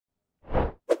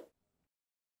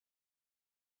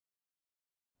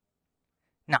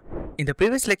Now, in the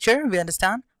previous lecture, we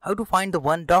understand how to find the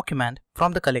one document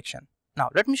from the collection. Now,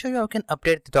 let me show you how you can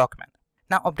update the document.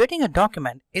 Now, updating a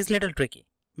document is a little tricky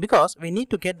because we need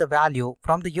to get the value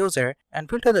from the user and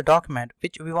filter the document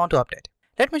which we want to update.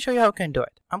 Let me show you how you can do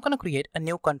it. I'm going to create a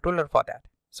new controller for that.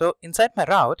 So, inside my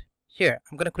route, here,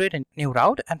 I'm going to create a new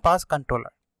route and pass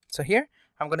controller. So, here,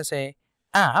 I'm going to say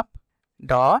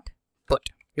app.put.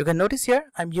 You can notice here,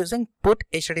 I'm using put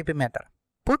HTTP method.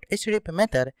 Put HTTP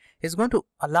method is going to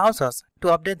allows us to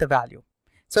update the value.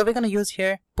 So we're going to use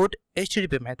here put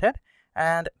HTTP method,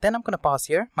 and then I'm going to pass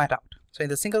here my route. So in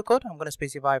the single quote, I'm going to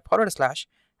specify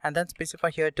 / and then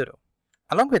specify here to do.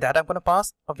 Along with that, I'm going to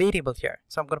pass a variable here.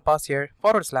 So I'm going to pass here /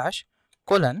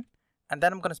 colon, and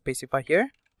then I'm going to specify here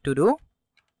to do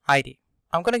ID.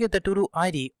 I'm going to get the to do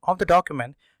ID of the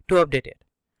document to update it.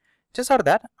 Just out of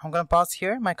that, I'm going to pass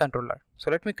here my controller.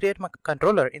 So let me create my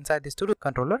controller inside this to do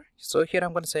controller. So here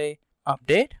I'm going to say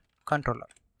update controller.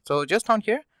 So just on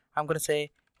here, I'm going to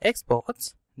say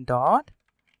exports dot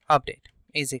update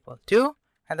is equal to,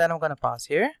 and then I'm going to pass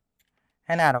here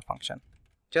an arrow function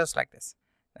just like this.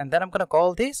 And then I'm going to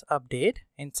call this update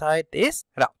inside this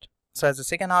route. So as a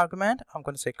second argument, I'm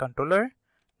going to say controller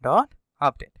dot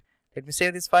update. Let me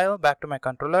save this file back to my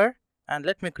controller and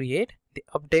let me create the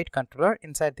update controller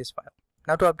inside this file.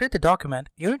 Now to update the document,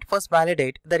 you need to first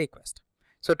validate the request.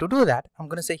 So to do that, I'm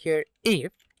going to say here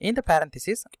if in the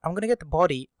parentheses, I'm going to get the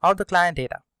body of the client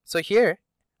data. So here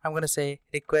I'm going to say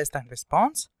request and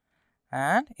response,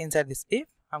 and inside this if,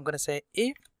 I'm going to say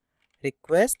if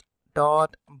request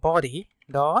dot body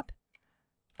dot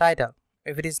title.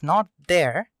 If it is not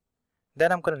there,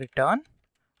 then I'm going to return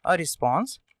a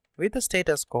response with the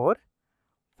status code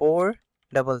 400,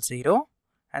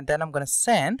 and then I'm going to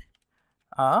send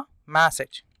a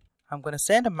message. I'm going to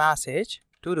send a message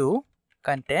to do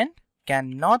content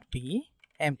cannot be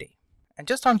empty. And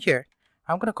just on here,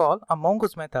 I'm going to call a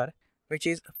mongoose method which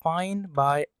is find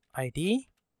by ID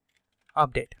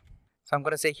update. So I'm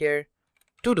going to say here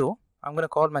to do, I'm going to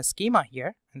call my schema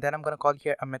here, and then I'm going to call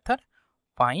here a method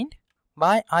find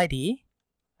by ID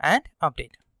and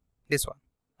update, this one.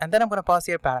 And then I'm going to pass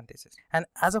here parentheses. And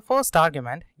as a first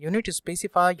argument, you need to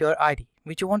specify your ID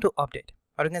which you want to update,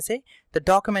 or you can say the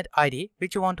document ID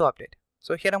which you want to update.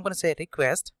 So here I'm going to say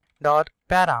request dot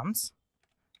params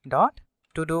dot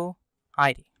to do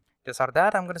ID. Just for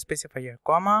that, I'm going to specify here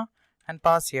comma and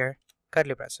pass here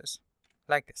curly braces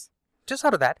like this. Just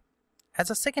out of that,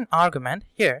 as a second argument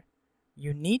here,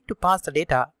 you need to pass the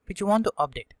data which you want to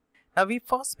update. Now we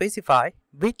first specify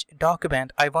which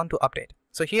document I want to update.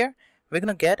 So here we're going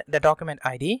to get the document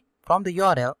ID from the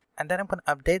URL, and then I'm going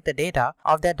to update the data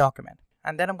of that document.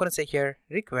 And then I'm going to say here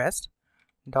request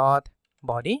dot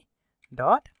body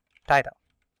dot title.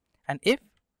 And if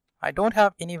I don't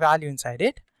have any value inside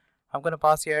it, I'm going to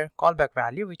pass here callback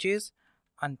value which is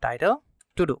untitled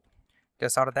to do.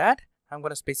 Just out of that, I'm going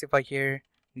to specify here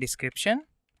description.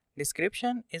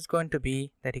 Description is going to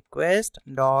be the request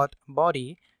dot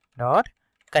body dot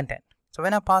content. So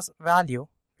when I pass value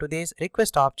to this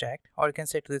request object, or you can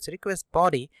say to this request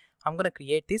body, I'm going to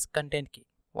create this content key.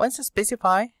 Once I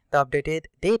specify the updated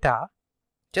data,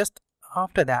 just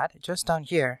after that, just down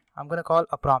here, I'm going to call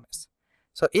a promise.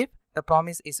 So if the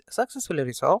promise is successfully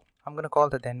resolved, I'm going to call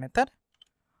the then method.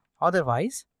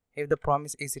 Otherwise, if the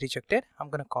promise is rejected,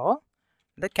 I'm going to call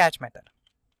the catch method.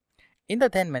 In the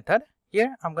then method,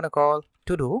 here I'm going to call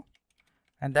to do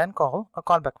and then call a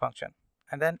callback function.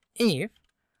 And then if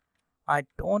I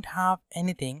don't have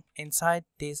anything inside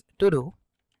this to do,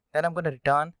 then I'm going to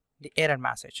return the error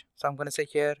message. So I'm going to say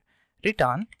here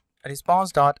return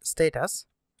response.status,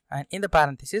 and in the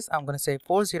parentheses I'm going to say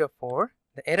 404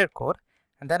 the error code,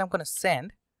 and then I'm going to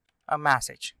send a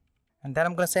message. And then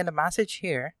I'm going to send a message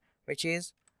here which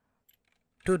is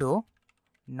to do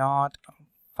not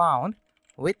found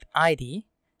with ID,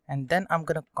 and then I'm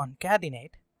going to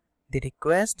concatenate the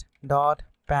request dot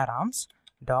params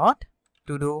dot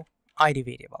to do ID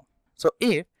variable. So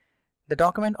if the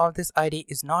document of this ID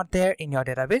is not there in your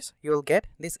database, you will get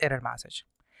this error message.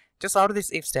 Just out of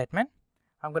this if statement,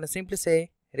 I'm going to simply say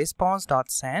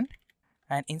response.send,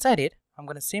 and inside it, I'm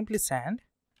going to simply send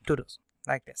to do's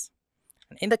like this.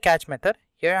 And in the catch method,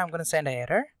 here I'm going to send an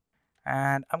error,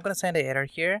 and I'm going to send an error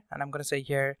here, and I'm going to say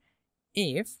here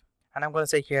if, and I'm going to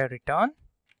say here return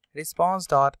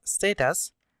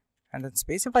response.status, and then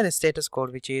specify the status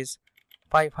code which is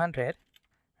 500.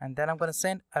 And then I'm going to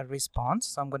send a response.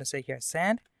 So I'm going to say here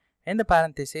send. In the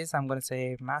parentheses, I'm going to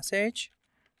say message.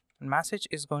 And message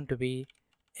is going to be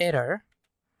error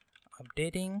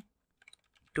updating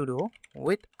to do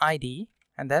with ID.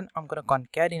 And then I'm going to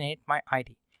concatenate my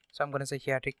ID. So I'm going to say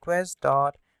here request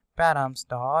dot params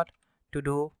dot to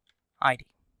do ID.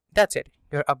 That's it.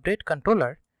 Your update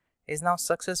controller is now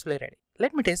successfully ready.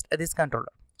 Let me test this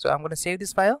controller. So I'm going to save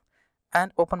this file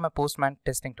and open my Postman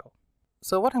testing tool.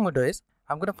 So what I'm going to do is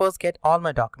I'm going to first get all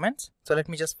my documents. So let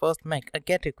me just first make a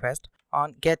GET request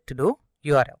on get to do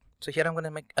URL. So here I'm going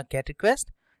to make a GET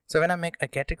request. So when I make a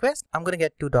GET request, I'm going to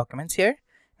get 2 documents here.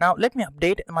 Now let me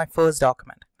update my first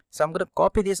document. So I'm going to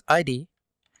copy this ID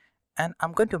and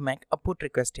I'm going to make a put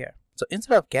request here. So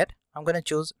instead of get, I'm going to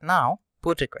choose now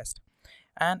put request.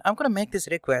 And I'm going to make this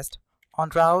request on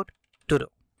route to do.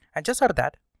 And just for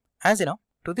that, as you know,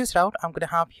 to this route, I'm going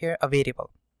to have here a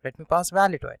variable. Let me pass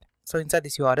value to it. So inside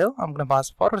this URL, I'm going to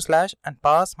pass / and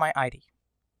pass my ID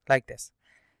like this.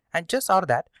 And just for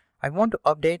that, I want to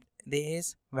update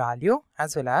this value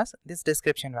as well as this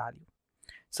description value.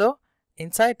 So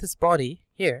inside this body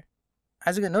here,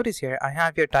 as you can notice here, I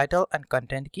have your title and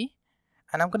content key,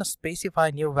 and I'm going to specify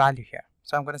new value here.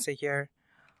 So I'm going to say here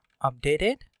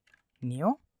updated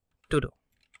new to do.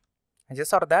 And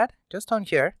just for that, just on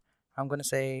here, I'm going to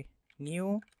say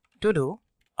new to do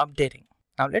updating.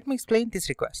 Now let me explain this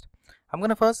request. I'm going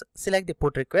to first select the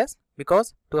put request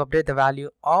because to update the value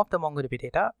of the Mongodb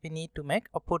data, we need to make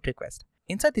a put request.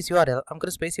 Inside this URL, I'm going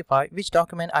to specify which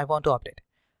document I want to update.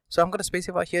 So I'm going to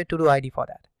specify here to do ID for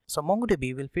that. So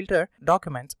MongoDB will filter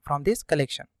documents from this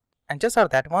collection. And just for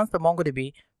that, once the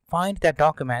MongoDB finds that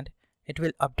document, it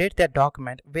will update that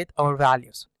document with our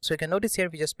values. So you can notice here,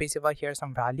 we just specify here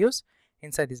some values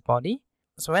inside this body.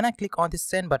 So when I click on this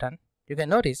send button, you can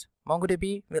notice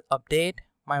MongoDB will update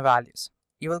my values.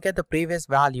 You will get the previous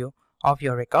value of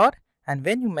your record. And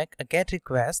when you make a GET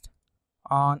request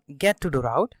on get to do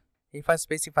route, if I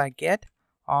specify get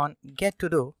on get to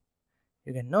do,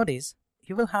 you can notice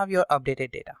you will have your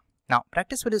updated data. Now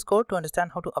practice with this code to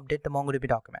understand how to update the MongoDB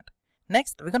document.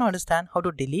 Next, we're going to understand how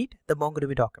to delete the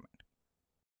MongoDB document.